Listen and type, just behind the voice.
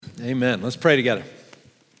Amen. Let's pray together.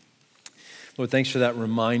 Lord, thanks for that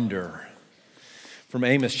reminder from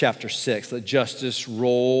Amos chapter 6. Let justice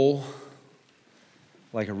roll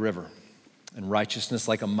like a river and righteousness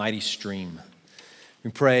like a mighty stream.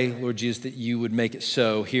 We pray, Lord Jesus, that you would make it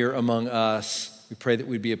so here among us. We pray that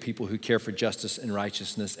we'd be a people who care for justice and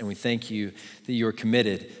righteousness, and we thank you that you are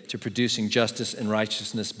committed to producing justice and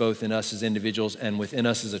righteousness both in us as individuals and within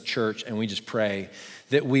us as a church, and we just pray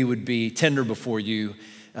that we would be tender before you,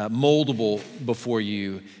 moldable before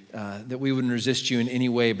you, that we wouldn't resist you in any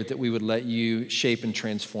way, but that we would let you shape and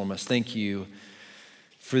transform us. Thank you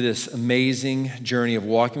for this amazing journey of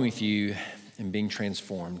walking with you and being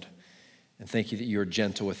transformed. And thank you that you're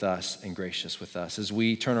gentle with us and gracious with us. As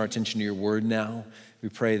we turn our attention to your word now, we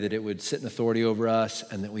pray that it would sit in authority over us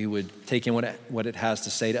and that we would take in what it has to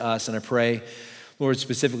say to us. And I pray, Lord,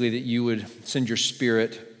 specifically that you would send your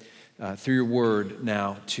spirit through your word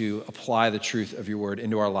now to apply the truth of your word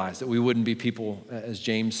into our lives, that we wouldn't be people, as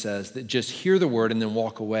James says, that just hear the word and then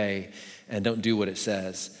walk away and don't do what it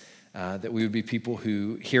says, that we would be people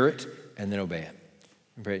who hear it and then obey it.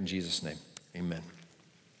 We pray it in Jesus' name, amen.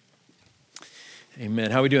 Amen.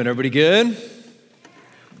 How are we doing? Everybody good?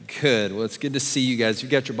 Good. Well, it's good to see you guys. If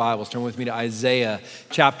you've got your Bibles, turn with me to Isaiah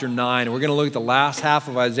chapter 9. We're going to look at the last half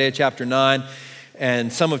of Isaiah chapter 9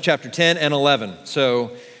 and some of chapter 10 and 11.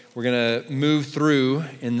 So we're going to move through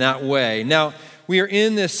in that way. Now, we are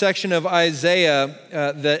in this section of Isaiah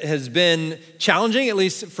that has been challenging, at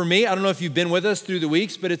least for me. I don't know if you've been with us through the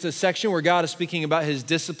weeks, but it's a section where God is speaking about his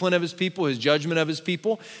discipline of his people, his judgment of his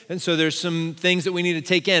people. And so there's some things that we need to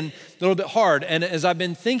take in a little bit hard. And as I've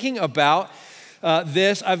been thinking about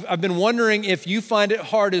this, I've been wondering if you find it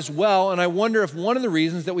hard as well. And I wonder if one of the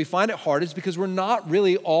reasons that we find it hard is because we're not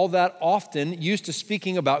really all that often used to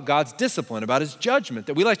speaking about God's discipline, about his judgment,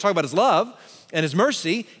 that we like to talk about his love and his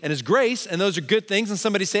mercy and his grace, and those are good things, and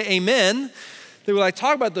somebody say amen, that we like to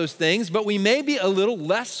talk about those things, but we may be a little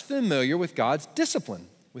less familiar with God's discipline,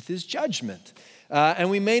 with his judgment. And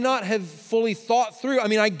we may not have fully thought through. I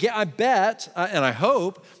mean, I bet, and I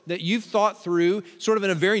hope that you've thought through sort of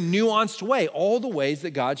in a very nuanced way, all the ways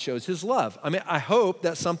that God shows his love. I mean, I hope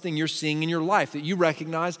that's something you're seeing in your life, that you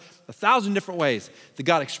recognize 1,000 different ways that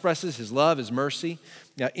God expresses his love, his mercy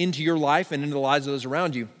into your life and into the lives of those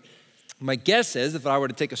around you. My guess is, if I were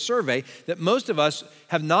to take a survey, that most of us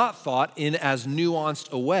have not thought in as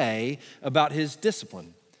nuanced a way about his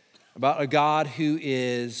discipline, about a God who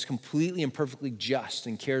is completely and perfectly just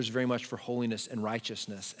and cares very much for holiness and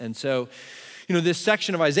righteousness. And so, this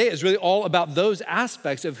section of Isaiah is really all about those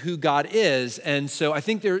aspects of who God is. And so I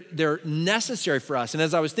think they're necessary for us. And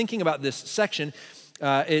as I was thinking about this section,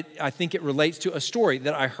 I think it relates to a story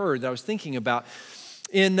that I heard that I was thinking about.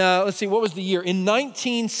 In, what was the year? In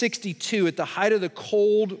 1962, at the height of the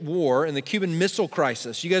Cold War and the Cuban Missile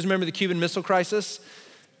Crisis. You guys remember the Cuban Missile Crisis?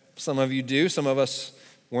 Some of you do. Some of us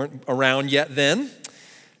weren't around yet then.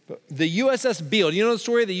 But the USS Beale. Do you know the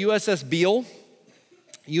story of the USS Beale?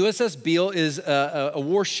 USS Beale is a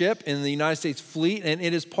warship in the United States fleet, and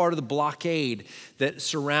it is part of the blockade that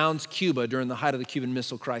surrounds Cuba during the height of the Cuban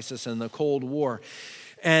Missile Crisis and the Cold War.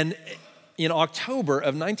 And in October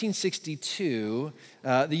of 1962,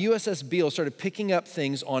 the USS Beale started picking up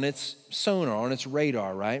things on its sonar, on its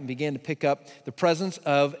radar, right? And began to pick up the presence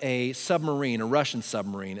of a submarine, a Russian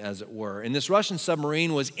submarine, as it were. And this Russian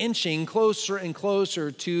submarine was inching closer and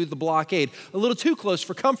closer to the blockade, a little too close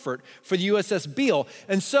for comfort for the USS Beale.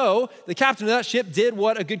 And so the captain of that ship did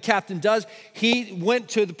what a good captain does. He went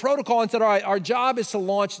to the protocol and said, all right, our job is to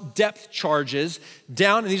launch depth charges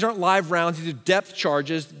down, and these aren't live rounds, these are depth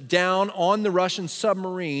charges down on the Russian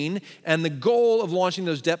submarine. And the goal of launching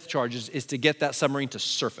those depth charges is to get that submarine to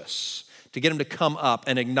surface, to get them to come up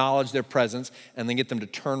and acknowledge their presence, and then get them to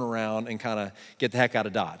turn around and kind of get the heck out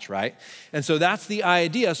of Dodge, right? And so that's the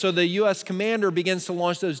idea. So the U.S. commander begins to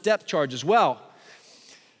launch those depth charges. Well,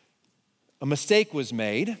 a mistake was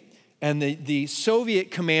made, and the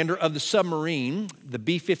Soviet commander of the submarine, the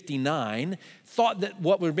B-59, thought that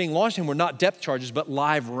what were being launched in were not depth charges, but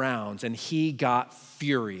live rounds, and he got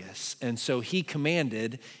furious. And so he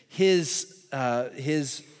commanded his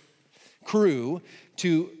crew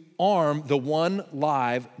to arm the one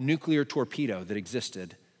live nuclear torpedo that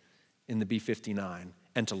existed in the B-59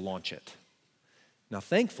 and to launch it. Now,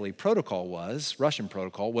 thankfully, Russian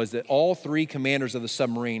protocol was that all three commanders of the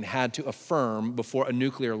submarine had to affirm before a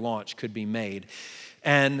nuclear launch could be made.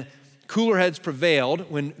 And cooler heads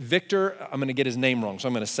prevailed when Victor, I'm going to get his name wrong, so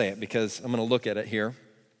I'm going to say it because I'm going to look at it here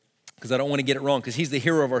because I don't want to get it wrong because he's the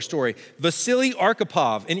hero of our story. Vasily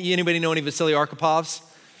Arkhipov. Anybody know any Vasily Arkhipovs?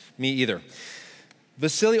 Me either.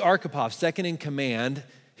 Vasily Arkhipov, second in command,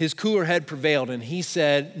 his cooler head prevailed, and he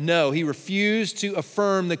said no. He refused to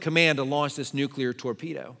affirm the command to launch this nuclear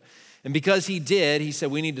torpedo. And because he did, he said,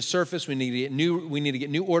 we need to surface, we need to get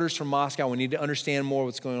new orders from Moscow, we need to understand more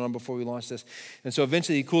what's going on before we launch this. And so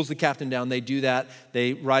eventually he cools the captain down, they do that,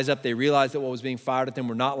 they rise up, they realize that what was being fired at them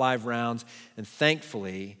were not live rounds, and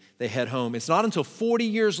thankfully they head home. It's not until 40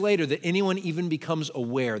 years later that anyone even becomes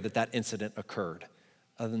aware that that incident occurred,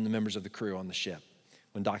 other than the members of the crew on the ship,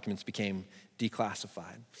 when documents became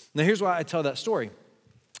declassified. Now here's why I tell that story.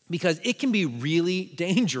 Because it can be really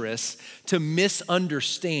dangerous to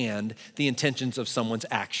misunderstand the intentions of someone's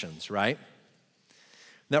actions, right?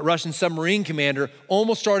 That Russian submarine commander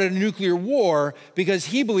almost started a nuclear war because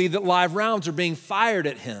he believed that live rounds are being fired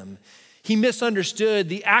at him. He misunderstood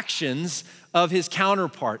the actions of his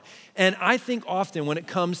counterpart. And I think often when it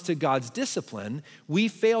comes to God's discipline, we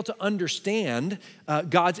fail to understand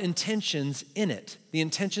God's intentions in it, the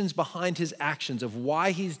intentions behind his actions of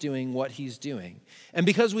why he's doing what he's doing. And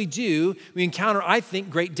because we do, we encounter, I think,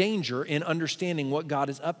 great danger in understanding what God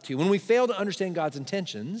is up to. When we fail to understand God's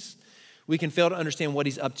intentions, we can fail to understand what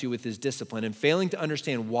he's up to with his discipline. And failing to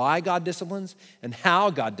understand why God disciplines and how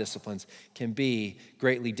God disciplines can be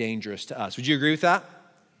greatly dangerous to us. Would you agree with that?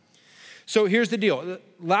 So here's the deal.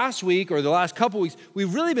 Last week or the last couple weeks,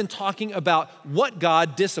 we've really been talking about what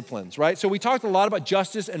God disciplines, right? So we talked a lot about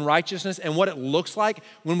justice and righteousness and what it looks like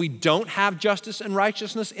when we don't have justice and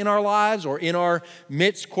righteousness in our lives or in our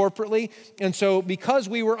midst corporately. And so because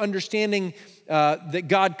we were understanding that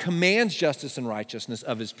God commands justice and righteousness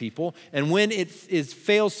of his people, and when it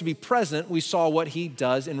fails to be present, we saw what he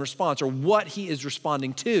does in response or what he is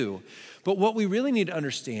responding to. But what we really need to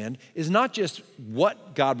understand is not just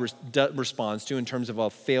what God responds to in terms of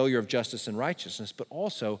a failure of justice and righteousness, but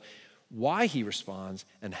also why he responds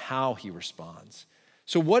and how he responds.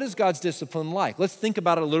 So what is God's discipline like? Let's think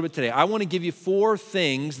about it a little bit today. I want to give you 4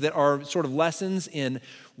 things that are sort of lessons in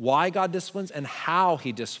why God disciplines and how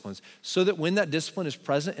he disciplines, so that when that discipline is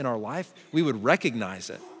present in our life, we would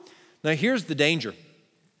recognize it. Now here's the danger.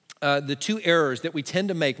 The 2 errors that we tend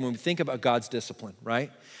to make when we think about God's discipline,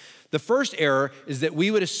 right? The first error is that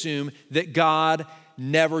we would assume that God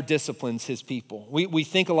never disciplines his people. We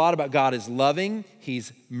think a lot about God as loving,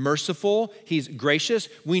 he's merciful, he's gracious.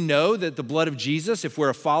 We know that the blood of Jesus, if we're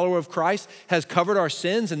a follower of Christ, has covered our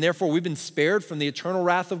sins, and therefore we've been spared from the eternal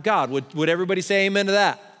wrath of God. Would everybody say amen to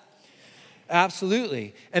that?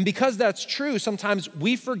 Absolutely. And because that's true, sometimes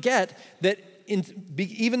we forget that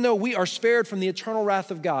even though we are spared from the eternal wrath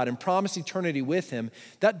of God and promised eternity with him,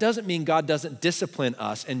 that doesn't mean God doesn't discipline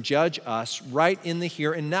us and judge us right in the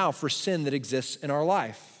here and now for sin that exists in our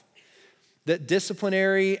life. That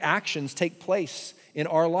disciplinary actions take place in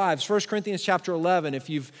our lives. 1 Corinthians chapter 11, if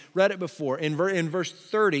you've read it before, in verse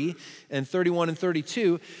 30 and 31 and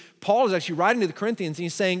 32, Paul is actually writing to the Corinthians and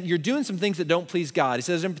he's saying, you're doing some things that don't please God. He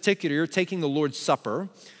says in particular, you're taking the Lord's Supper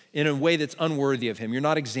in a way that's unworthy of him. You're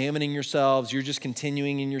not examining yourselves, you're just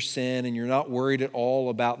continuing in your sin, and you're not worried at all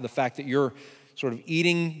about the fact that you're sort of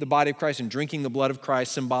eating the body of Christ and drinking the blood of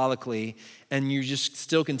Christ symbolically, and you're just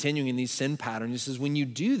still continuing in these sin patterns. He says, when you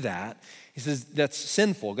do that, he says, that's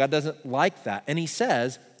sinful. God doesn't like that. And he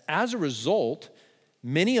says, as a result,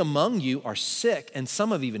 many among you are sick, and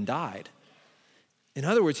some have even died. In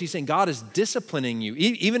other words, he's saying God is disciplining you,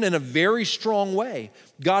 even in a very strong way.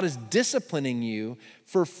 God is disciplining you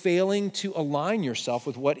for failing to align yourself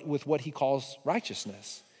with what he calls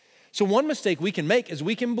righteousness. So one mistake we can make is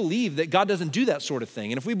we can believe that God doesn't do that sort of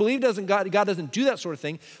thing. And if we believe God doesn't do that sort of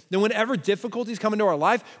thing, then whenever difficulties come into our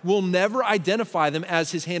life, we'll never identify them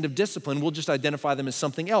as his hand of discipline. We'll just identify them as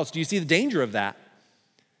something else. Do you see the danger of that?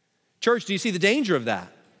 Church, do you see the danger of that?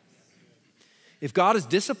 If God is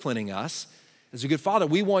disciplining us, as a good father,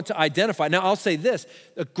 we want to identify. Now, I'll say this,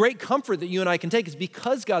 a great comfort that you and I can take is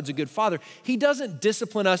because God's a good father, he doesn't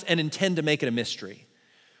discipline us and intend to make it a mystery.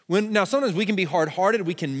 Now, sometimes we can be hard-hearted.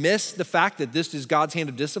 We can miss the fact that this is God's hand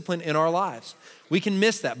of discipline in our lives. We can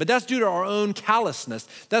miss that, but that's due to our own callousness.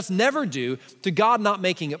 That's never due to God not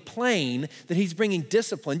making it plain that he's bringing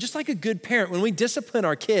discipline. Just like a good parent, when we discipline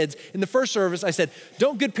our kids, in the first service, I said,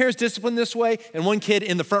 don't good parents discipline this way? And one kid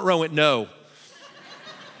in the front row went, no.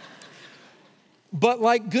 But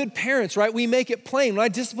like good parents, right, we make it plain. When I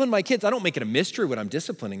discipline my kids, I don't make it a mystery what I'm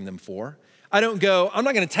disciplining them for. I don't go, I'm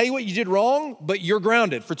not going to tell you what you did wrong, but you're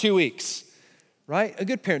grounded for 2 weeks, right? A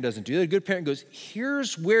good parent doesn't do that. A good parent goes,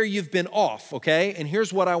 here's where you've been off, okay? And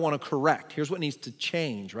here's what I want to correct. Here's what needs to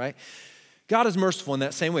change, right? God is merciful in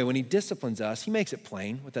that same way. When he disciplines us, he makes it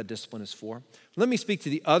plain what that discipline is for. Let me speak to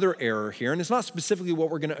the other error here, and it's not specifically what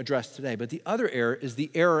we're going to address today, but the other error is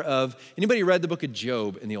the error of, anybody read the book of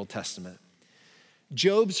Job in the Old Testament?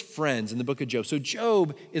 Job's friends in the book of Job. So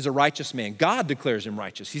Job is a righteous man. God declares him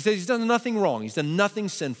righteous. He says he's done nothing wrong. He's done nothing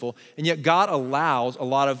sinful. And yet God allows a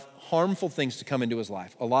lot of harmful things to come into his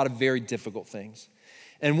life, a lot of very difficult things.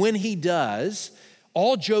 And when he does,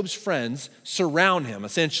 all Job's friends surround him.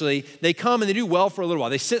 Essentially, they come and they do well for a little while.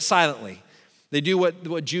 They sit silently. They do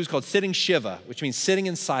what Jews call sitting Shiva, which means sitting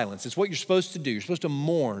in silence. It's what you're supposed to do. You're supposed to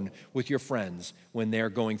mourn with your friends when they're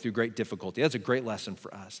going through great difficulty. That's a great lesson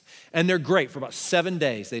for us. And they're great. For about 7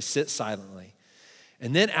 days, they sit silently.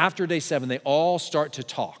 And then after day 7, they all start to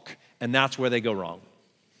talk. And that's where they go wrong.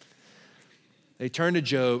 They turn to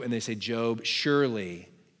Job and they say, Job, surely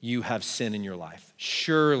you have sin in your life.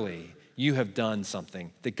 Surely you have done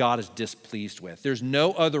something that God is displeased with. There's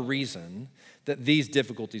no other reason that these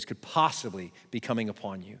difficulties could possibly be coming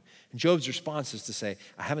upon you. And Job's response is to say,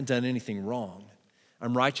 I haven't done anything wrong.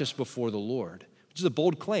 I'm righteous before the Lord, which is a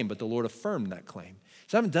bold claim, but the Lord affirmed that claim.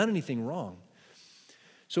 So I haven't done anything wrong.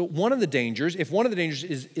 So if one of the dangers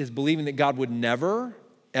is believing that God would never,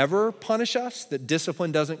 ever punish us, that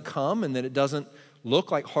discipline doesn't come and that it doesn't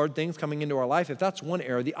look like hard things coming into our life, if that's one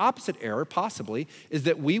error, the opposite error possibly is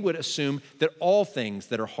that we would assume that all things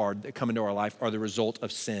that are hard that come into our life are the result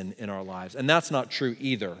of sin in our lives. And that's not true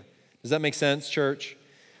either. Does that make sense, church?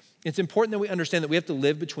 It's important that we understand that we have to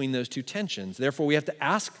live between those two tensions. Therefore, we have to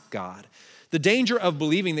ask God. The danger of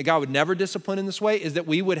believing that God would never discipline in this way is that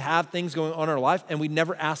we would have things going on in our life and we'd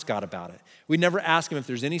never ask God about it. We'd never ask him if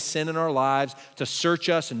there's any sin in our lives to search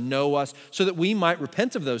us and know us so that we might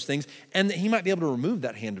repent of those things and that he might be able to remove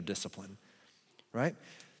that hand of discipline, right?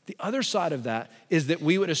 The other side of that is that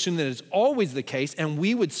we would assume that it's always the case and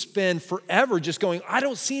we would spend forever just going, I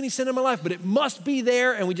don't see any sin in my life, but it must be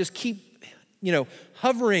there, and we just keep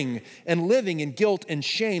hovering and living in guilt and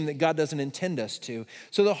shame that God doesn't intend us to.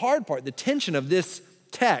 So the hard part, the tension of this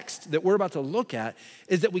text that we're about to look at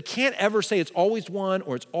is that we can't ever say it's always one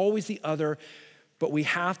or it's always the other, but we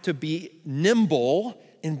have to be nimble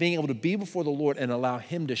in being able to be before the Lord and allow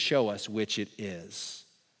him to show us which it is.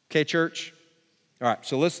 Okay, church? All right,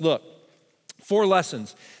 so let's look. 4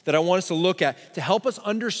 lessons that I want us to look at to help us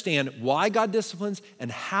understand why God disciplines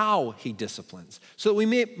and how he disciplines so that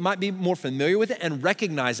we might be more familiar with it and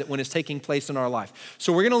recognize it when it's taking place in our life.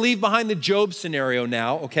 So we're going to leave behind the Job scenario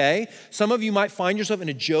now, okay? Some of you might find yourself in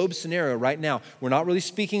a Job scenario right now. We're not really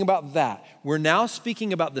speaking about that. We're now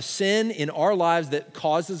speaking about the sin in our lives that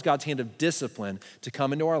causes God's hand of discipline to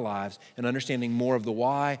come into our lives and understanding more of the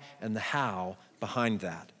why and the how behind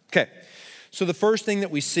that. Okay, so the first thing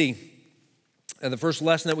that we see, and the first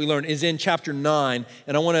lesson that we learn is in chapter 9,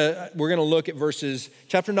 and we're gonna look at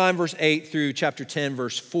chapter 9, verse 8 through chapter 10,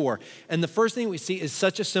 verse 4. And the first thing we see is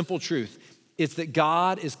such a simple truth. It's that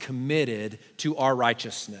God is committed to our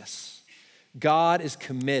righteousness. God is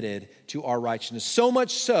committed to our righteousness. So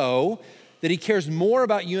much so that he cares more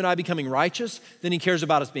about you and I becoming righteous than he cares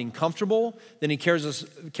about us being comfortable, than he cares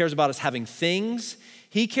about us having things.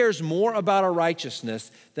 He cares more about our righteousness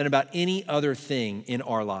than about any other thing in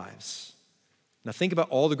our lives. Now think about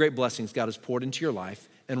all the great blessings God has poured into your life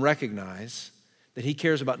and recognize that he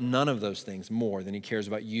cares about none of those things more than he cares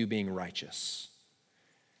about you being righteous.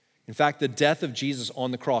 In fact, the death of Jesus on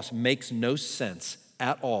the cross makes no sense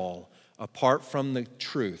at all apart from the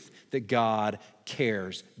truth that God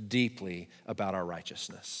cares deeply about our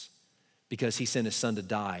righteousness because he sent his son to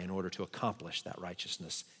die in order to accomplish that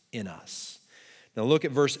righteousness in us. Now look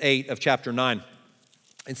at verse 8 of chapter 9.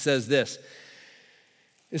 It says this.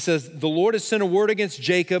 It says, the Lord has sent a word against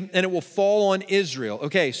Jacob and it will fall on Israel.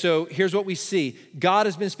 Okay, so here's what we see. God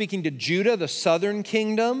has been speaking to Judah, the southern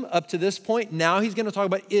kingdom, up to this point. Now he's going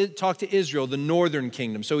to talk to Israel, the northern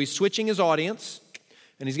kingdom. So he's switching his audience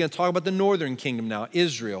and he's going to talk about the northern kingdom now,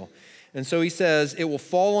 Israel. And so he says, it will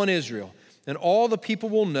fall on Israel and all the people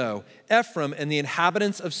will know, Ephraim and the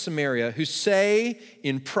inhabitants of Samaria, who say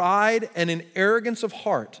in pride and in arrogance of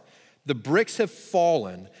heart, the bricks have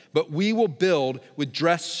fallen, but we will build with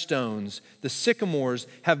dressed stones. The sycamores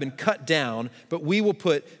have been cut down, but we will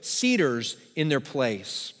put cedars in their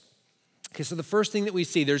place. Okay, so the first thing that we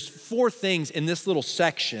see, there's 4 things in this little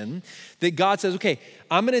section that God says, okay,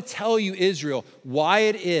 I'm going to tell you, Israel, why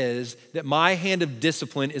it is that my hand of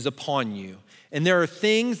discipline is upon you. And there are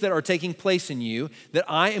things that are taking place in you that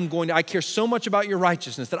I care so much about your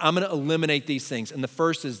righteousness that I'm going to eliminate these things. And the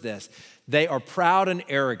first is this. They are proud and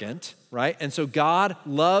arrogant, right? And so God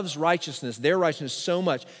loves righteousness, their righteousness so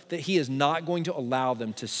much that he is not going to allow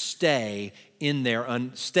them to stay in their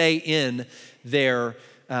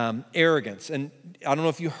arrogance. And I don't know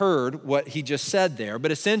if you heard what he just said there,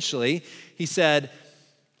 but essentially he said,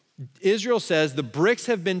 Israel says the bricks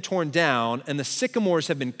have been torn down and the sycamores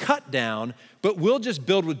have been cut down, but we'll just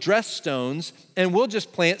build with dressed stones and we'll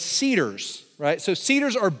just plant cedars, right? So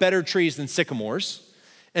cedars are better trees than sycamores,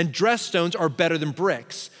 and dressed stones are better than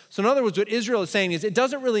bricks. So in other words, what Israel is saying is it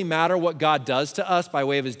doesn't really matter what God does to us by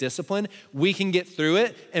way of his discipline. We can get through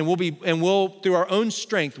it, and we'll through our own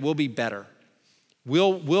strength, we'll be better.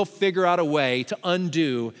 We'll figure out a way to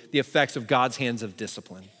undo the effects of God's hands of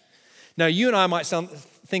discipline. Now, you and I might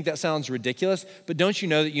think that sounds ridiculous, but don't you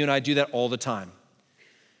know that you and I do that all the time?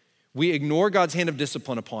 We ignore God's hand of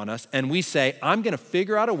discipline upon us, and we say, I'm going to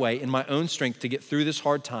figure out a way in my own strength to get through this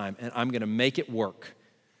hard time, and I'm going to make it work.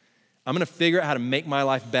 I'm going to figure out how to make my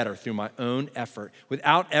life better through my own effort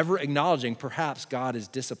without ever acknowledging perhaps God is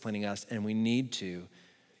disciplining us, and we need to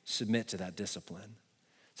submit to that discipline.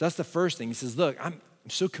 So that's the first thing. He says, look, I'm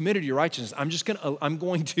so committed to your righteousness. I'm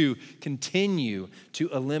going to continue to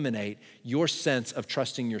eliminate your sense of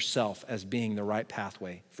trusting yourself as being the right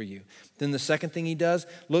pathway for you. Then the second thing he does,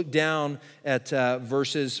 look down at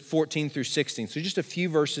verses 14 through 16. So just a few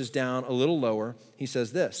verses down, a little lower, he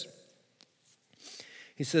says this.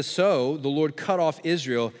 He says, so the Lord cut off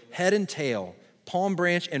Israel head and tail, palm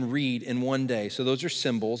branch and reed in one day. So those are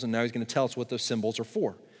symbols, and now he's going to tell us what those symbols are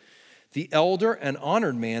for. The elder and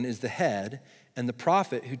honored man is the head, and the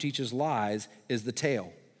prophet who teaches lies is the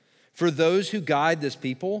tail. For those who guide this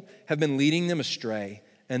people have been leading them astray,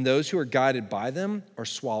 and those who are guided by them are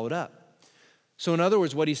swallowed up. So in other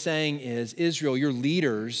words, what he's saying is, Israel, your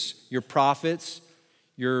leaders, your prophets,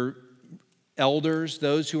 your elders,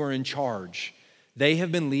 those who are in charge, they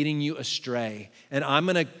have been leading you astray.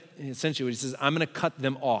 And essentially what he says, I'm going to cut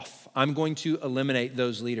them off. I'm going to eliminate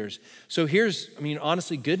those leaders. So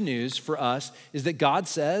honestly, good news for us is that God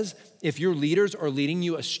says, if your leaders are leading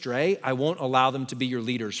you astray, I won't allow them to be your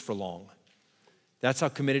leaders for long. That's how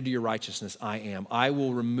committed to your righteousness I am. I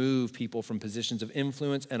will remove people from positions of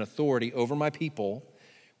influence and authority over my people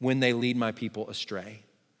when they lead my people astray.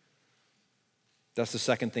 That's the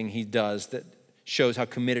second thing he does that shows how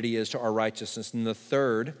committed he is to our righteousness. And the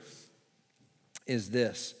third is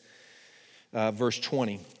this, verse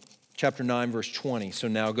 20, chapter 9, verse 20. So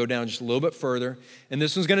now go down just a little bit further. And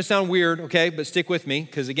this one's going to sound weird, okay? But stick with me,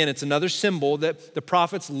 because again, it's another symbol that the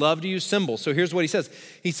prophets love to use symbols. So here's what he says.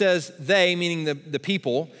 He says, they, meaning the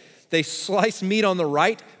people, they slice meat on the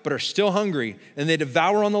right, but are still hungry. And they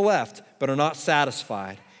devour on the left, but are not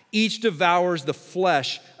satisfied. Each devours the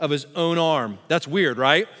flesh of his own arm. That's weird,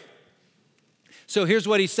 right? So here's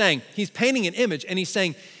what he's saying. He's painting an image, and he's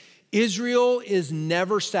saying, Israel is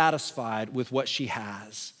never satisfied with what she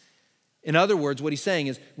has. In other words, what he's saying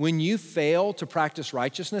is, when you fail to practice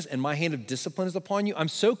righteousness and my hand of discipline is upon you, I'm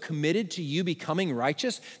so committed to you becoming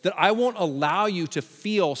righteous that I won't allow you to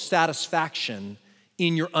feel satisfaction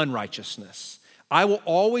in your unrighteousness. I will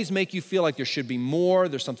always make you feel like there should be more,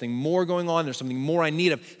 there's something more going on, there's something more I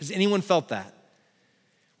need of. Has anyone felt that?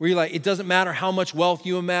 Where you're like, it doesn't matter how much wealth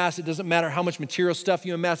you amass, it doesn't matter how much material stuff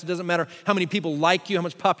you amass, it doesn't matter how many people like you, how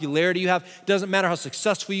much popularity you have, it doesn't matter how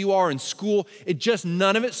successful you are in school,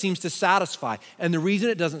 none of it seems to satisfy. And the reason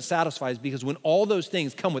it doesn't satisfy is because when all those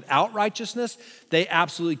things come without righteousness, they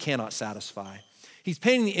absolutely cannot satisfy. He's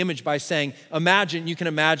painting the image by saying, you can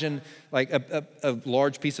imagine like a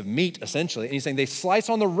large piece of meat, essentially. And he's saying they slice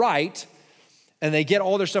on the right and they get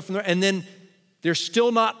all their stuff from there, and then they're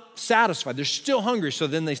still not satisfied. They're still hungry, so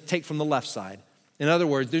then they take from the left side. In other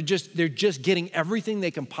words, they're just getting everything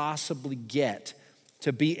they can possibly get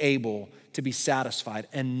to be able to be satisfied,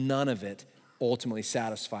 and none of it ultimately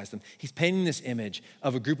satisfies them. He's painting this image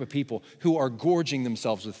of a group of people who are gorging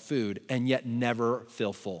themselves with food and yet never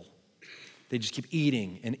feel full. They just keep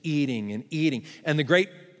eating and eating and eating. And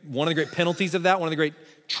one of the great penalties of that, one of the great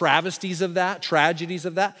travesties of that, tragedies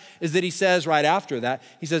of that, is that he says right after that,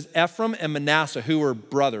 he says, Ephraim and Manasseh, who were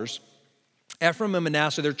brothers, Ephraim and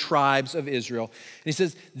Manasseh, they're tribes of Israel. And he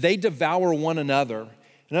says, they devour one another.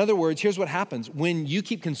 In other words, here's what happens. When you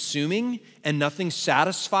keep consuming and nothing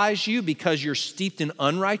satisfies you because you're steeped in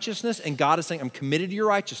unrighteousness, and God is saying, I'm committed to your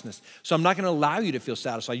righteousness, so I'm not going to allow you to feel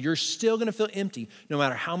satisfied. You're still going to feel empty no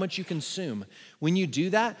matter how much you consume. When you do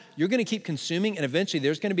that, you're going to keep consuming, and eventually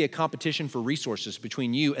there's going to be a competition for resources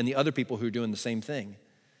between you and the other people who are doing the same thing.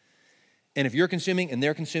 And if you're consuming and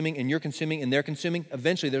they're consuming and you're consuming and they're consuming,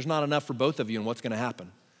 eventually there's not enough for both of you, and what's going to happen?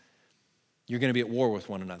 You're going to be at war with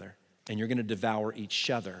one another, and you're going to devour each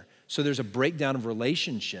other. So there's a breakdown of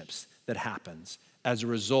relationships that happens as a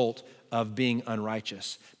result of being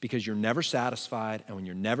unrighteous, because you're never satisfied, and when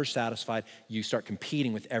you're never satisfied, you start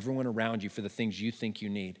competing with everyone around you for the things you think you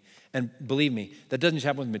need. And believe me, that doesn't just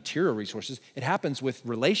happen with material resources, it happens with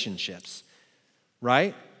relationships,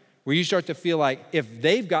 right? where you start to feel like if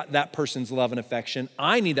they've got that person's love and affection,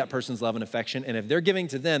 I need that person's love and affection, and if they're giving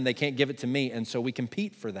to them, they can't give it to me, and so we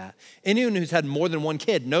compete for that. Anyone who's had more than one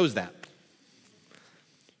kid knows that.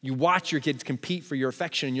 You watch your kids compete for your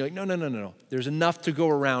affection, and you're like, no. There's enough to go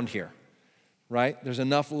around here, right? There's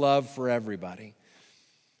enough love for everybody.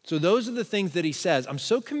 So those are the things that he says. I'm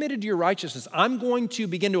so committed to your righteousness. I'm going to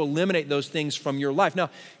begin to eliminate those things from your life. Now,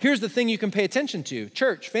 here's the thing you can pay attention to,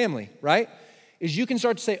 church, family, right? Is you can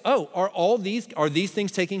start to say, are these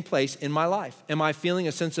things taking place in my life? Am I feeling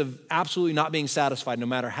a sense of absolutely not being satisfied no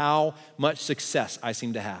matter how much success I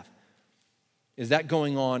seem to have? Is that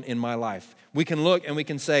going on in my life? We can look and we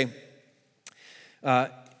can say,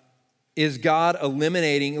 is God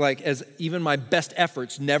eliminating, like, as even my best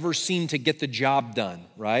efforts never seem to get the job done,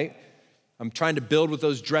 right? I'm trying to build with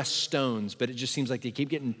those dressed stones, but it just seems like they keep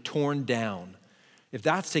getting torn down. If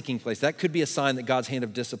that's taking place, that could be a sign that God's hand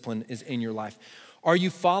of discipline is in your life. Are you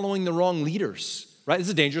following the wrong leaders, right? This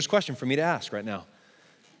is a dangerous question for me to ask right now,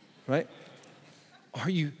 right? Are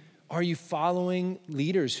you following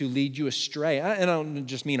leaders who lead you astray? And I don't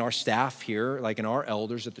just mean our staff here, like in our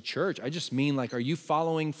elders at the church. I just mean, like, are you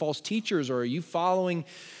following false teachers, or are you following,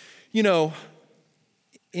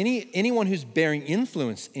 anyone who's bearing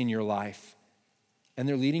influence in your life and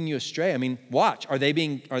they're leading you astray? I mean, watch. Are they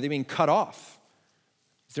being cut off?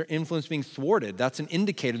 Is their influence being thwarted? That's an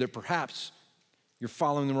indicator that perhaps you're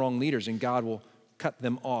following the wrong leaders and God will cut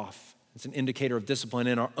them off. It's an indicator of discipline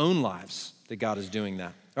in our own lives that God is doing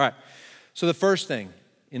that. All right, so the first thing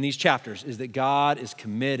in these chapters is that God is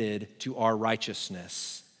committed to our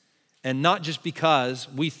righteousness. And not just because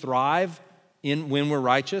we thrive when we're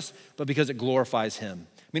righteous, but because it glorifies him.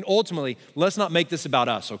 I mean, ultimately, let's not make this about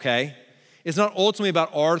us, okay? It's not ultimately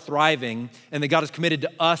about our thriving and that God is committed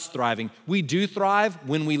to us thriving. We do thrive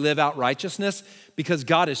when we live out righteousness because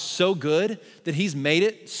God is so good that he's made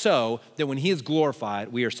it so that when he is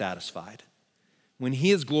glorified, we are satisfied. When he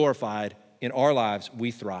is glorified in our lives, we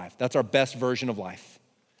thrive. That's our best version of life.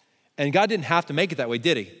 And God didn't have to make it that way,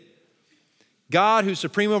 did he? God, who's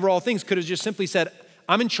supreme over all things, could have just simply said,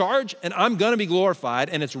 I'm in charge and I'm gonna be glorified,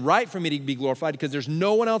 and it's right for me to be glorified because there's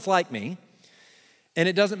no one else like me. And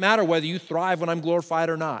it doesn't matter whether you thrive when I'm glorified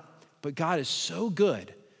or not. But God is so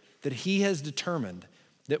good that he has determined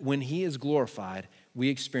that when he is glorified, we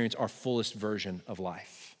experience our fullest version of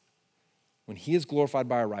life. When he is glorified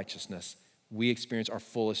by our righteousness, we experience our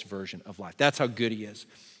fullest version of life. That's how good he is.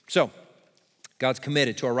 So, God's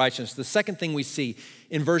committed to our righteousness. The second thing we see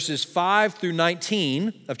in verses 5 through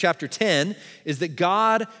 19 of chapter 10 is that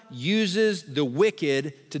God uses the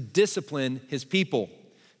wicked to discipline his people.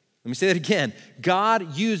 Let me say that again.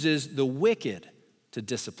 God uses the wicked to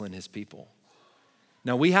discipline his people.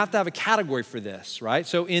 Now, we have to have a category for this, right?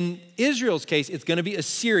 So in Israel's case, it's going to be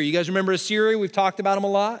Assyria. You guys remember Assyria? We've talked about them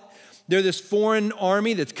a lot. They're this foreign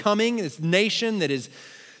army that's coming, this nation that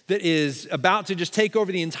is about to just take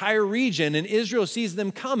over the entire region, and Israel sees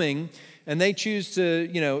them coming, and they choose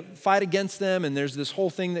to, fight against them, and there's this whole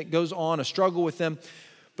thing that goes on, a struggle with them.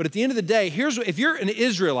 But at the end of the day, if you're an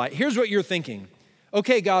Israelite, here's what you're thinking.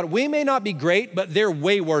 Okay, God, we may not be great, but they're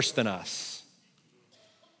way worse than us.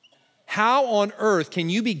 How on earth can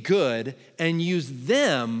you be good and use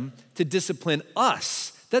them to discipline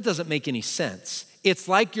us? That doesn't make any sense. It's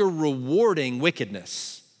like you're rewarding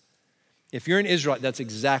wickedness. If you're an Israelite, that's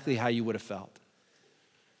exactly how you would have felt.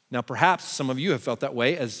 Now, perhaps some of you have felt that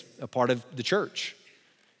way as a part of the church.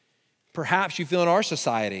 Perhaps you feel in our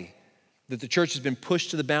society that the church has been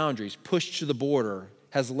pushed to the boundaries, pushed to the border,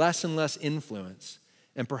 has less and less influence.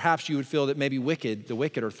 And perhaps you would feel that maybe the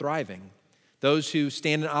wicked are thriving. Those who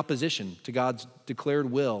stand in opposition to God's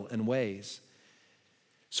declared will and ways.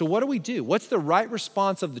 So what do we do? What's the right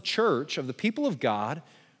response of the church, of the people of God,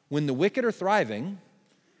 when the wicked are thriving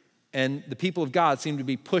and the people of God seem to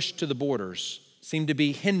be pushed to the borders, seem to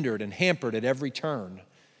be hindered and hampered at every turn?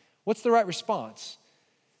 What's the right response?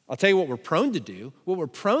 I'll tell you what we're prone to do. What we're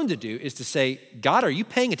prone to do is to say, God, are you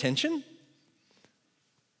paying attention?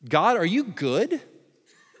 God, are you good?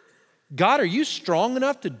 God, are you strong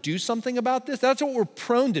enough to do something about this? That's what we're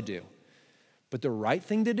prone to do. But the right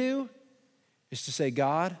thing to do is to say,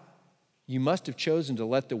 God, you must have chosen to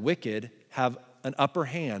let the wicked have an upper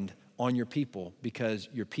hand on your people because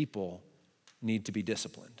your people need to be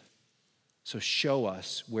disciplined. So show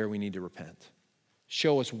us where we need to repent.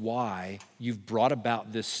 Show us why you've brought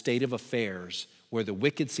about this state of affairs where the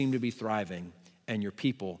wicked seem to be thriving and your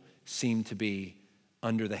people seem to be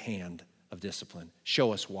under the hand of discipline.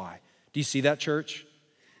 Show us why. Do you see that, church?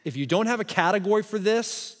 If you don't have a category for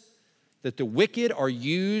this, that the wicked are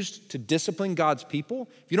used to discipline God's people,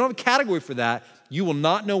 if you don't have a category for that, you will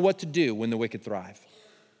not know what to do when the wicked thrive.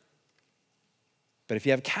 But if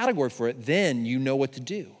you have a category for it, then you know what to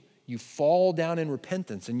do. You fall down in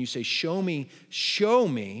repentance and you say, show me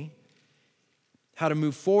how to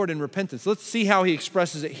move forward in repentance. Let's see how he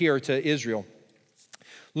expresses it here to Israel.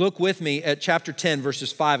 Look with me at chapter 10,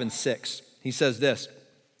 verses 5 and 6. He says this.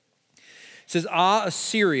 He says, Ah,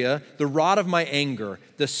 Assyria, the rod of my anger,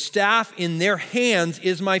 the staff in their hands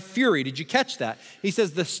is my fury. Did you catch that? He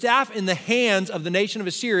says, the staff in the hands of the nation of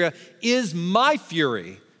Assyria is my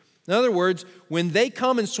fury. In other words, when they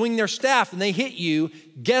come and swing their staff and they hit you,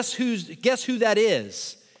 guess who that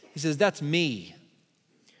is? He says, that's me.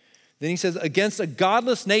 Then he says, against a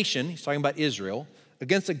godless nation, he's talking about Israel,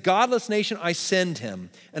 against a godless nation I send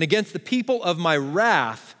him, and against the people of my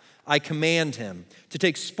wrath I command him, to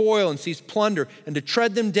take spoil and seize plunder, and to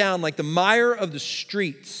tread them down like the mire of the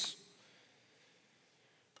streets.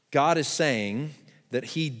 God is saying that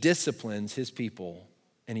he disciplines his people,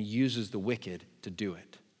 and he uses the wicked to do it.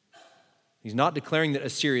 He's not declaring that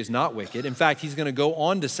Assyria is not wicked. In fact, he's going to go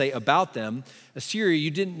on to say about them, Assyria, you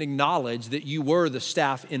didn't acknowledge that you were the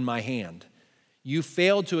staff in my hand. You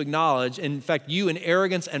failed to acknowledge, in fact, you in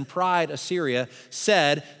arrogance and pride, Assyria,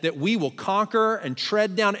 said that we will conquer and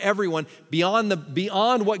tread down everyone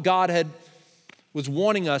beyond what God was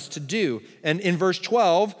wanting us to do. And in verse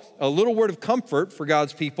 12, a little word of comfort for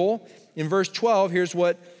God's people. In verse 12, here's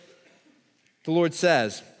what the Lord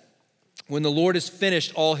says. When the Lord has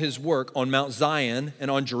finished all his work on Mount Zion and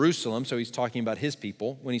on Jerusalem, so he's talking about his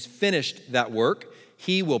people, when he's finished that work,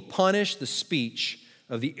 he will punish the speech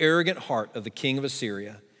of the arrogant heart of the king of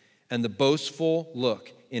Assyria and the boastful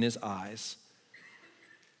look in his eyes.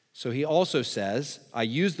 So he also says, I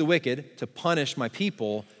use the wicked to punish my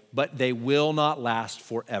people, but they will not last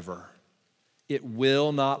forever. It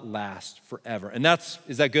will not last forever. And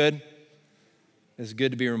is that good? It's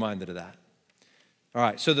good to be reminded of that. All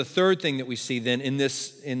right, so the third thing that we see then in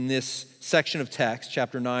this section of text,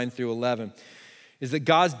 chapter 9 through 11, is that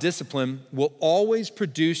God's discipline will always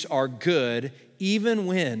produce our good even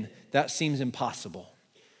when that seems impossible.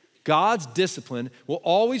 God's discipline will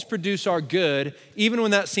always produce our good even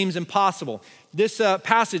when that seems impossible. This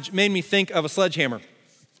passage made me think of a sledgehammer,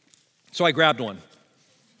 so I grabbed one.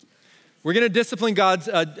 We're going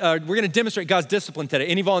to demonstrate God's discipline today.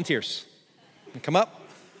 Any volunteers? Come up.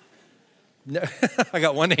 No, I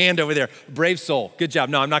got one hand over there. Brave soul. Good job.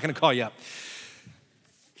 No, I'm not going to call you up.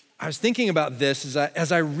 I was thinking about this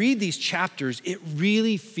as I read these chapters, it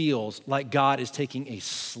really feels like God is taking a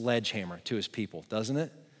sledgehammer to his people, doesn't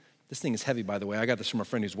it? This thing is heavy, by the way. I got this from a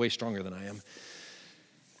friend who's way stronger than I am.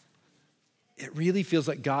 It really feels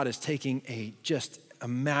like God is taking it just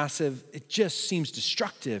seems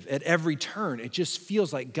destructive at every turn. It just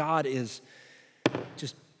feels like God is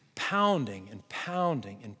just pounding and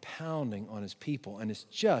pounding and pounding on his people, and it's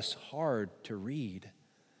just hard to read.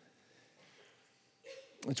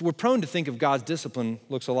 And so we're prone to think of God's discipline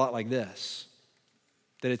looks a lot like this,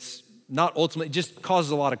 that it's not ultimately, it just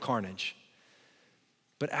causes a lot of carnage.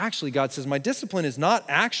 But actually, God says, my discipline is not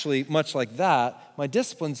actually much like that. My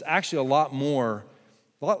discipline's actually a lot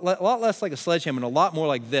less like a sledgehammer and a lot more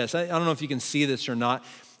like this. I don't know if you can see this or not.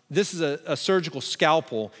 This is a surgical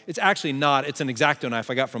scalpel. It's actually not. It's an X-Acto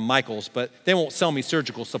knife I got from Michael's, but they won't sell me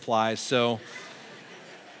surgical supplies, so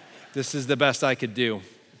this is the best I could do.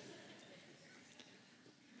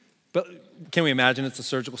 But can we imagine it's a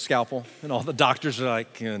surgical scalpel? And all the doctors are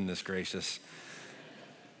like, goodness gracious.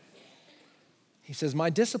 He says, my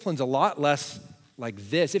discipline's a lot less like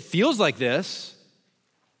this. It feels like this,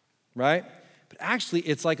 right? But actually,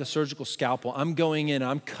 it's like a surgical scalpel. I'm going in,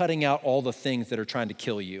 I'm cutting out all the things that are trying to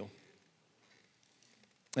kill you.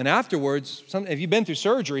 And afterwards, if you've been through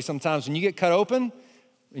surgery, sometimes when you get cut open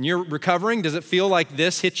and you're recovering, does it feel like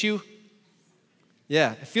this hit you?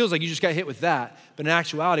 Yeah, it feels like you just got hit with that. But in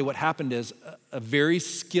actuality, what happened is a very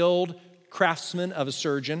skilled craftsman of a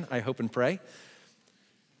surgeon, I hope and pray,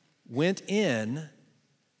 went in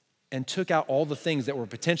and took out all the things that were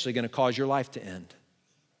potentially going to cause your life to end.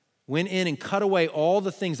 Went in and cut away all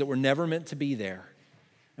the things that were never meant to be there.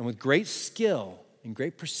 And with great skill and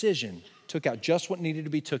great precision, took out just what needed to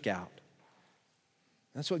be took out.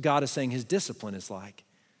 That's what God is saying his discipline is like.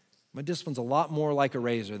 My discipline's a lot more like a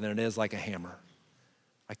razor than it is like a hammer.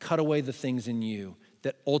 I cut away the things in you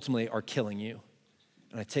that ultimately are killing you,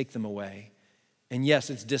 and I take them away. And yes,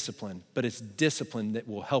 it's discipline, but it's discipline that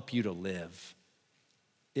will help you to live.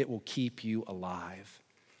 It will keep you alive.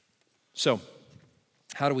 So,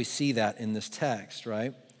 how do we see that in this text,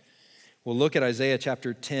 right? We'll look at Isaiah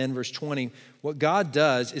chapter 10, verse 20. What God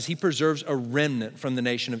does is he preserves a remnant from the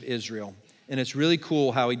nation of Israel. And it's really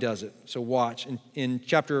cool how he does it. So watch. In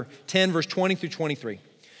chapter 10, verse 20 through 23,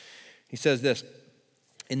 he says this,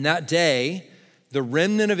 in that day, the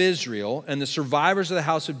remnant of Israel and the survivors of the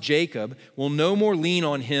house of Jacob will no more lean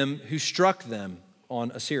on him who struck them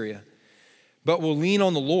on Assyria, but will lean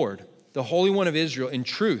on the Lord, the Holy One of Israel. In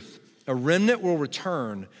truth, a remnant will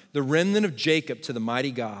return, the remnant of Jacob, to the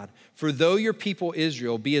mighty God. For though your people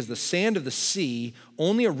Israel be as the sand of the sea,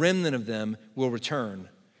 only a remnant of them will return.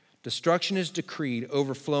 Destruction is decreed,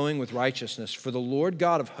 overflowing with righteousness. For the Lord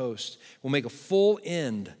God of hosts will make a full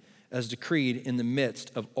end as decreed in the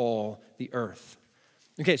midst of all the earth.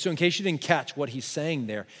 Okay, so in case you didn't catch what he's saying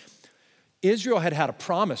there, Israel had had a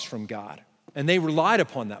promise from God, and they relied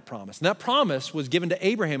upon that promise. And that promise was given to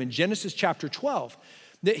Abraham in Genesis chapter 12,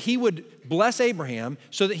 that he would bless Abraham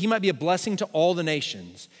so that he might be a blessing to all the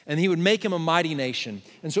nations, and he would make him a mighty nation.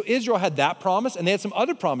 And so Israel had that promise, and they had some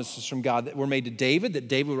other promises from God that were made to David, that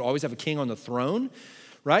David would always have a king on the throne,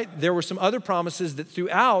 right? There were some other promises that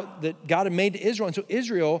throughout that God had made to Israel. And so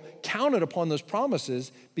Israel counted upon those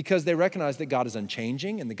promises because they recognized that God is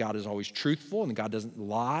unchanging and that God is always truthful and that God doesn't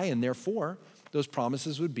lie, and therefore those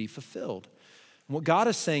promises would be fulfilled. And what God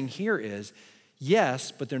is saying here is,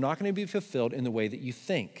 yes, but they're not going to be fulfilled in the way that you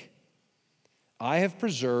think. I have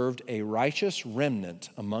preserved a righteous remnant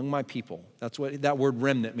among my people. That's what that word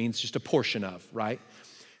remnant means, just a portion of, right?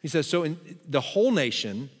 He says, so the whole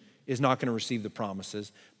nation is not going to receive the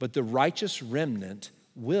promises, but the righteous remnant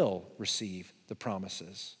will receive the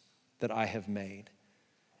promises that I have made.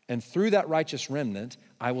 And through that righteous remnant,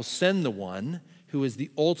 I will send the one who is the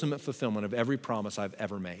ultimate fulfillment of every promise I've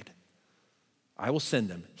ever made. I will send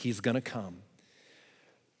him. He's going to come.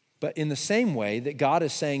 But in the same way that God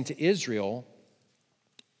is saying to Israel,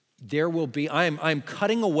 there will be, I'm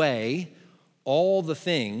cutting away all the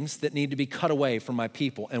things that need to be cut away from my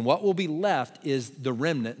people. And what will be left is the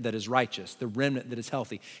remnant that is righteous, the remnant that is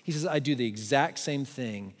healthy. He says, I do the exact same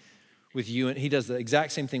thing with you. And he does the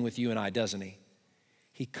exact same thing with you and I, doesn't he?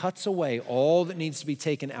 He cuts away all that needs to be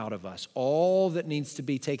taken out of us, all that needs to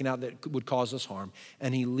be taken out that would cause us harm.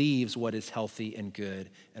 And he leaves what is healthy and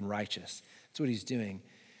good and righteous. That's what he's doing.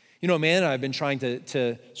 You know, man, I've been trying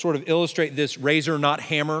to sort of illustrate this razor, not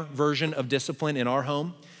hammer version of discipline in our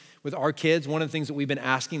home. With our kids, one of the things that we've been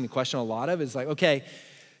asking the question a lot of is like, okay,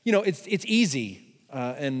 you know, it's easy,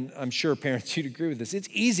 and I'm sure parents you'd agree with this. It's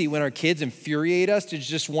easy when our kids infuriate us to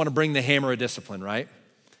just want to bring the hammer of discipline, right?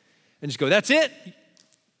 And just go, that's it.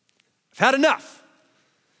 I've had enough.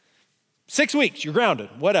 6 weeks, you're grounded,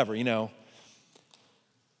 whatever, you know.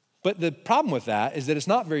 But the problem with that is that it's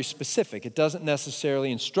not very specific. It doesn't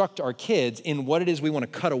necessarily instruct our kids in what it is we want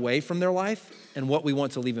to cut away from their life and what we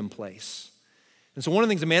want to leave in place. And so one of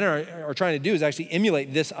the things the men are trying to do is actually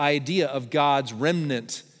emulate this idea of God's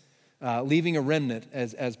remnant, leaving a remnant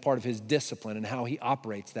as part of his discipline and how he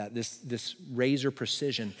operates that, this razor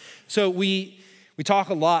precision. So we talk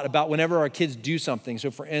a lot about whenever our kids do something.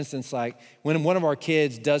 So for instance, like when one of our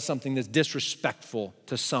kids does something that's disrespectful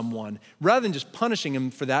to someone, rather than just punishing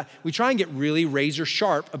them for that, we try and get really razor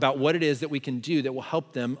sharp about what it is that we can do that will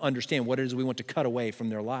help them understand what it is we want to cut away from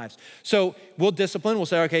their lives. So we'll discipline, we'll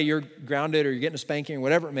say, okay, you're grounded or you're getting a spanking or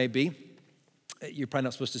whatever it may be. You're probably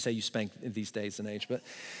not supposed to say you spank these days and age, but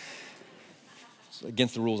it's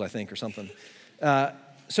against the rules, I think, or something.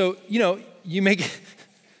 So, you know, you make...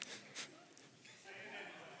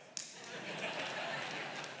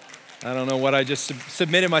 I don't know what I just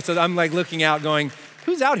submitted myself. I'm like looking out going,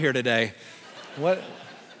 who's out here today? What?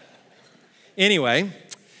 Anyway,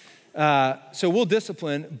 so we'll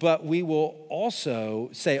discipline, but we will also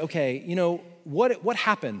say, okay, you know, what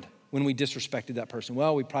happened when we disrespected that person?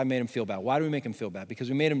 Well, we probably made him feel bad. Why do we make him feel bad? Because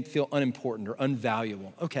we made him feel unimportant or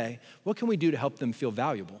unvaluable. Okay, what can we do to help them feel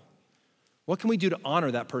valuable? What can we do to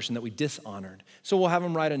honor that person that we dishonored? So we'll have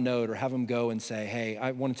them write a note or have them go and say, hey,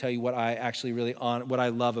 I want to tell you what I actually really honor, what I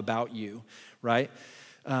love about you, right?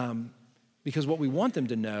 Because what we want them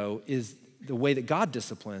to know is the way that God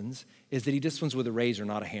disciplines is that he disciplines with a razor,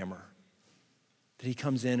 not a hammer. That he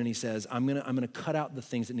comes in and he says, I'm gonna cut out the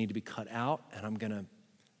things that need to be cut out, and I'm gonna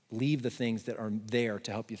leave the things that are there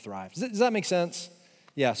to help you thrive. Does that make sense?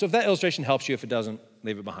 Yeah, so if that illustration helps you, if it doesn't,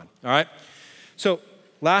 leave it behind, all right? So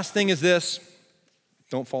last thing is this,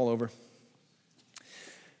 don't fall over.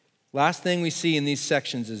 Last thing we see in these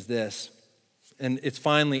sections is this, and it's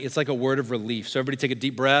like a word of relief. So everybody take a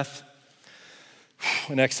deep breath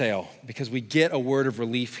and exhale, because we get a word of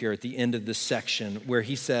relief here at the end of this section where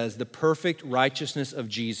he says, the perfect righteousness of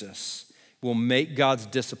Jesus will make God's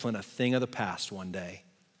discipline a thing of the past one day.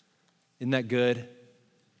 Isn't that good?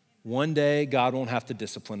 One day, God won't have to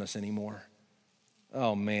discipline us anymore.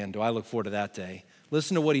 Oh man, do I look forward to that day.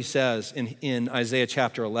 Listen to what he says in Isaiah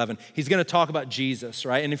chapter 11. He's going to talk about Jesus,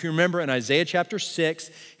 right? And if you remember in Isaiah chapter 6,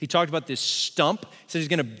 he talked about this stump. He said he's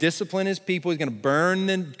going to discipline his people. He's going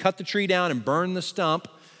to cut the tree down and burn the stump,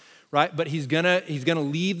 right? But he's going to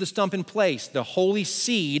leave the stump in place. The holy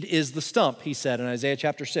seed is the stump, he said in Isaiah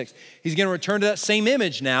chapter 6. He's going to return to that same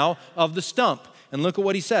image now of the stump. And look at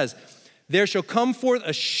what he says. There shall come forth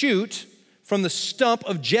a shoot from the stump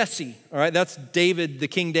of Jesse, all right? That's David, the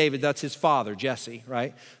King David, that's his father, Jesse,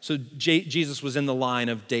 right? So Jesus was in the line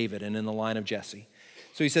of David and in the line of Jesse.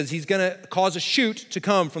 So he says he's gonna cause a shoot to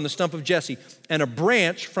come from the stump of Jesse, and a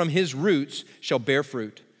branch from his roots shall bear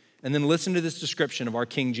fruit. And then listen to this description of our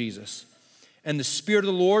King Jesus. And the Spirit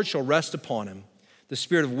of the Lord shall rest upon him, the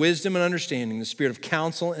Spirit of wisdom and understanding, the Spirit of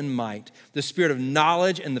counsel and might, the Spirit of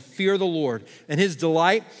knowledge and the fear of the Lord. And his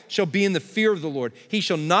delight shall be in the fear of the Lord. He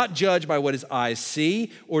shall not judge by what his eyes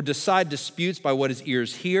see, or decide disputes by what his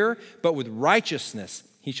ears hear, but with righteousness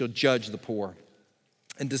he shall judge the poor,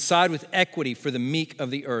 and decide with equity for the meek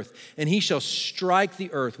of the earth. And he shall strike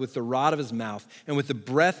the earth with the rod of his mouth, and with the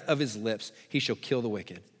breath of his lips he shall kill the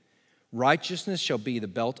wicked. Righteousness shall be the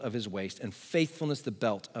belt of his waist, and faithfulness the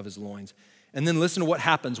belt of his loins. And then listen to what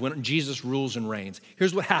happens when Jesus rules and reigns.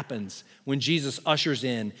 Here's what happens when Jesus ushers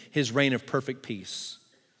in his reign of perfect peace.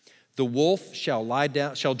 The wolf shall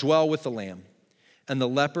dwell with the lamb, and the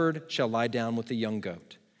leopard shall lie down with the young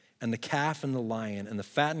goat, and the calf and the lion and the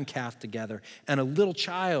fattened calf together, and a little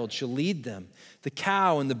child shall lead them. The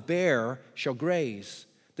cow and the bear shall graze.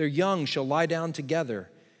 Their young shall lie down together,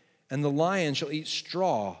 and the lion shall eat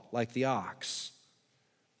straw like the ox.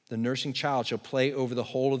 The nursing child shall play over the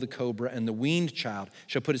hole of the cobra, and the weaned child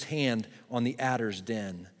shall put his hand on the adder's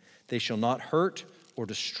den. They shall not hurt or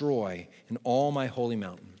destroy in all my holy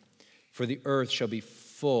mountain, for the earth shall be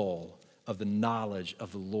full of the knowledge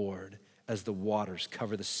of the Lord as the waters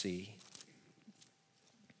cover the sea.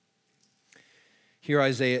 Here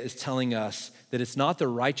Isaiah is telling us that it's not the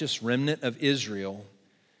righteous remnant of Israel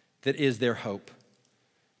that is their hope,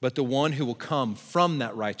 but the one who will come from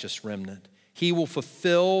that righteous remnant. He will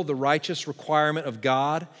fulfill the righteous requirement of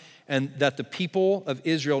God, and that the people of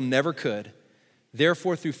Israel never could.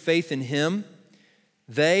 Therefore, through faith in him,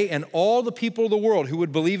 they and all the people of the world who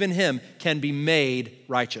would believe in him can be made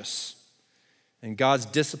righteous. And God's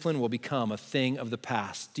discipline will become a thing of the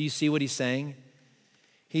past. Do you see what he's saying?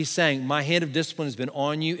 He's saying, my hand of discipline has been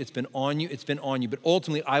on you, it's been on you, it's been on you, but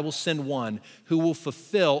ultimately I will send one who will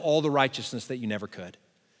fulfill all the righteousness that you never could.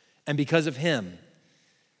 And because of him,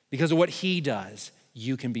 because of what he does,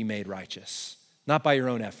 you can be made righteous. Not by your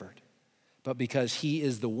own effort, but because he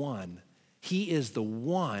is the one. He is the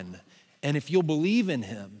one. And if you'll believe in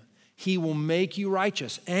him, he will make you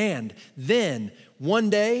righteous. And then one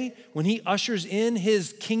day, when he ushers in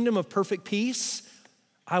his kingdom of perfect peace,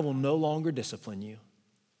 I will no longer discipline you.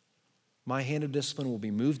 My hand of discipline will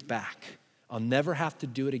be moved back. I'll never have to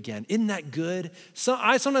do it again. Isn't that good?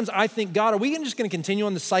 Sometimes I think, God, are we just going to continue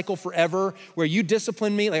on the cycle forever where you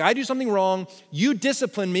discipline me? Like I do something wrong, you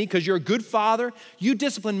discipline me because you're a good father, you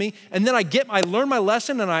discipline me, and then I learn my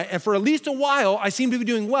lesson, and for at least a while, I seem to be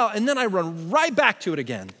doing well, and then I run right back to it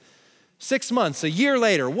again. 6 months, a year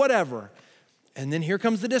later, whatever. And then here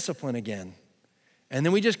comes the discipline again. And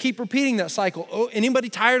then we just keep repeating that cycle. Oh, anybody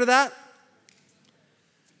tired of that?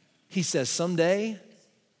 He says someday,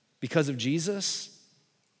 because of Jesus,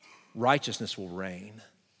 righteousness will reign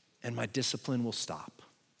and my discipline will stop.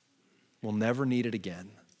 We'll never need it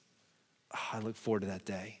again. Oh, I look forward to that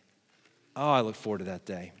day. Oh, I look forward to that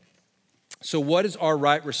day. So what is our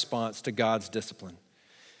right response to God's discipline?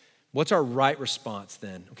 What's our right response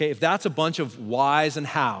then? Okay, if that's a bunch of whys and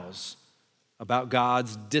hows about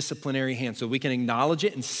God's disciplinary hand, so we can acknowledge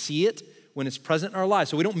it and see it when it's present in our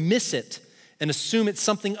lives, so we don't miss it and assume it's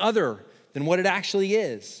something other than what it actually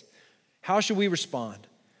is. How should we respond?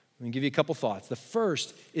 Let me give you a couple thoughts. The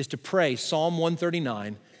first is to pray Psalm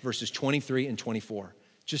 139, verses 23 and 24,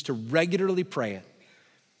 just to regularly pray it.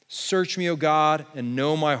 Search me, O God, and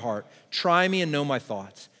know my heart. Try me and know my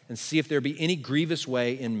thoughts, and see if there be any grievous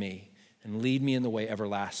way in me, and lead me in the way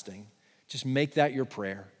everlasting. Just make that your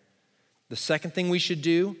prayer. The second thing we should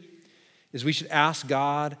do is we should ask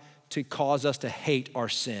God to cause us to hate our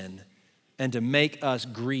sin and to make us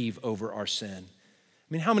grieve over our sin.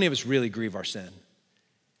 I mean, how many of us really grieve our sin?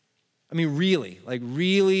 I mean,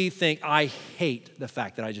 really think, I hate the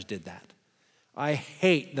fact that I just did that. I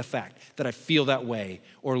hate the fact that I feel that way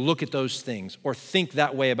or look at those things or think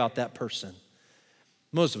that way about that person.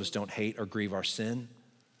 Most of us don't hate or grieve our sin,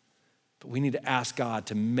 but we need to ask God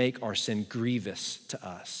to make our sin grievous to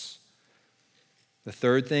us. The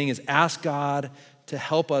third thing is ask God to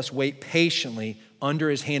help us wait patiently under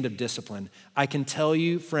his hand of discipline. I can tell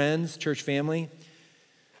you, friends, church family,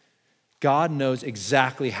 God knows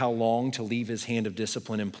exactly how long to leave his hand of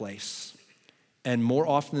discipline in place. And more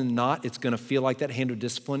often than not, it's going to feel like that hand of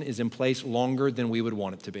discipline is in place longer than we would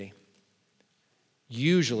want it to be.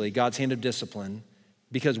 Usually, God's hand of discipline,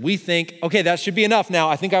 because we think, okay, that should be enough now.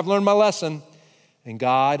 I think I've learned my lesson. And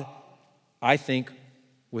God, I think,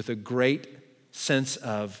 with a great sense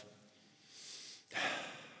of,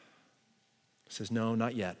 says, no,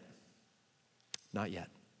 not yet. Not yet.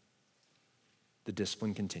 The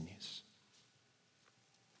discipline continues.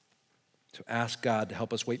 So ask God to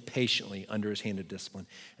help us wait patiently under his hand of discipline.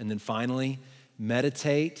 And then finally,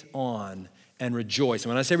 meditate on and rejoice. And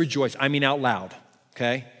when I say rejoice, I mean out loud,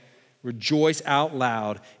 okay? Rejoice out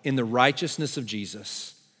loud in the righteousness of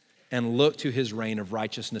Jesus and look to his reign of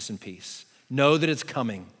righteousness and peace. Know that it's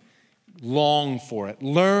coming. Long for it.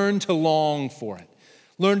 Learn to long for it.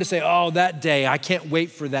 Learn to say, oh, that day, I can't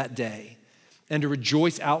wait for that day. And to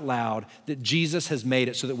rejoice out loud that Jesus has made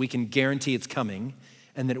it so that we can guarantee it's coming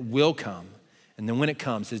and that it will come. And then when it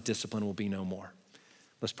comes, his discipline will be no more.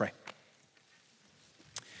 Let's pray.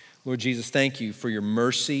 Lord Jesus, thank you for your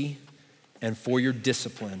mercy and for your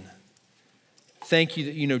discipline. Thank you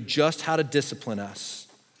that you know just how to discipline us,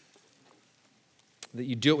 that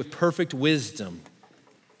you do it with perfect wisdom,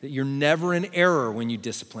 that you're never in error when you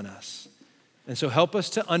discipline us. And so help us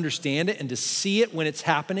to understand it and to see it when it's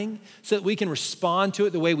happening so that we can respond to it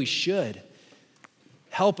the way we should.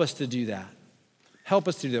 Help us to do that. Help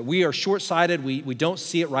us to do that. We are short-sighted. We don't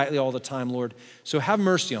see it rightly all the time, Lord. So have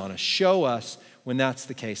mercy on us. Show us when that's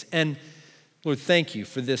the case. And Lord, thank you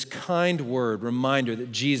for this kind word, reminder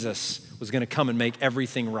that Jesus was going to come and make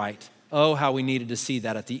everything right. Oh, how we needed to see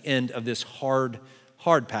that at the end of this hard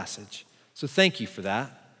passage. So thank you for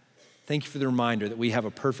that. Thank you for the reminder that we have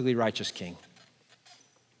a perfectly righteous King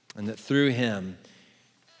and that through him,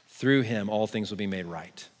 all things will be made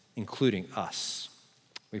right, including us.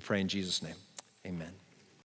 We pray in Jesus' name. Amen.